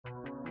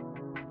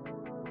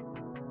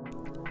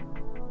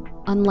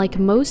Unlike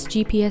most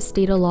GPS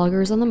data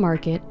loggers on the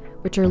market,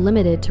 which are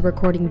limited to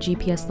recording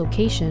GPS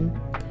location,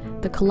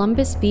 the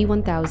Columbus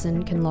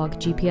V-1000 can log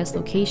GPS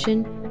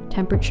location,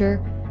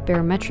 temperature,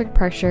 barometric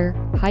pressure,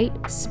 height,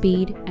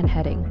 speed, and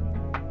heading.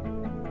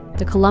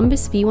 The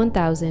Columbus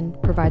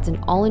V-1000 provides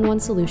an all-in-one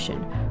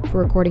solution for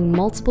recording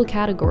multiple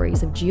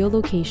categories of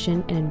geolocation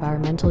and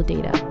environmental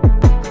data.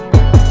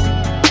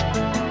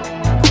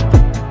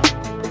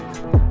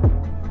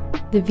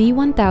 The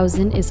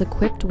V-1000 is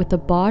equipped with the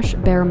Bosch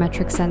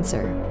Barometric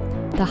sensor,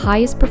 the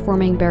highest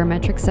performing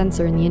barometric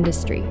sensor in the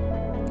industry.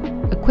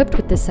 Equipped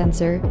with this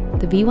sensor,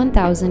 the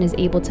V-1000 is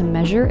able to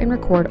measure and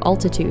record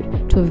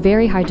altitude to a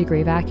very high degree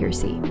of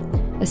accuracy,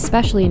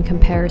 especially in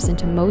comparison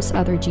to most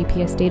other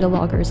GPS data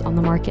loggers on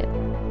the market.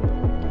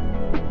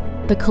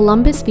 The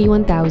Columbus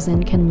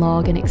V-1000 can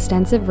log an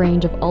extensive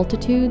range of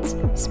altitudes,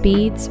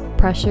 speeds,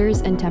 pressures,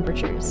 and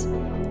temperatures,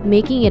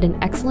 making it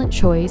an excellent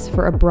choice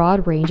for a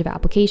broad range of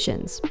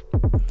applications.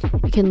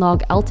 It can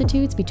log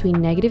altitudes between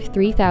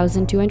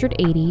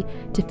 -3,280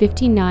 to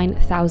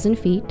 59,000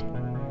 feet,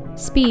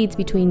 speeds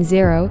between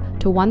 0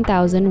 to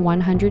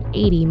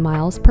 1,180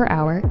 miles per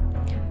hour,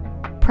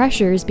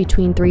 pressures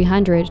between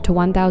 300 to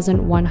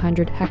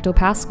 1,100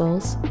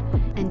 hectopascals,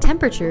 and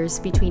temperatures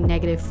between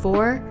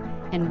 -4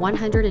 and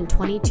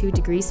 122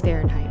 degrees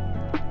Fahrenheit.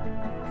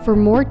 For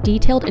more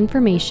detailed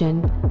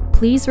information,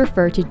 please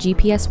refer to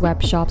GPS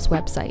Web Shop's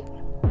website.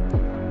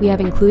 We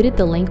have included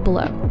the link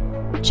below.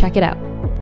 Check it out.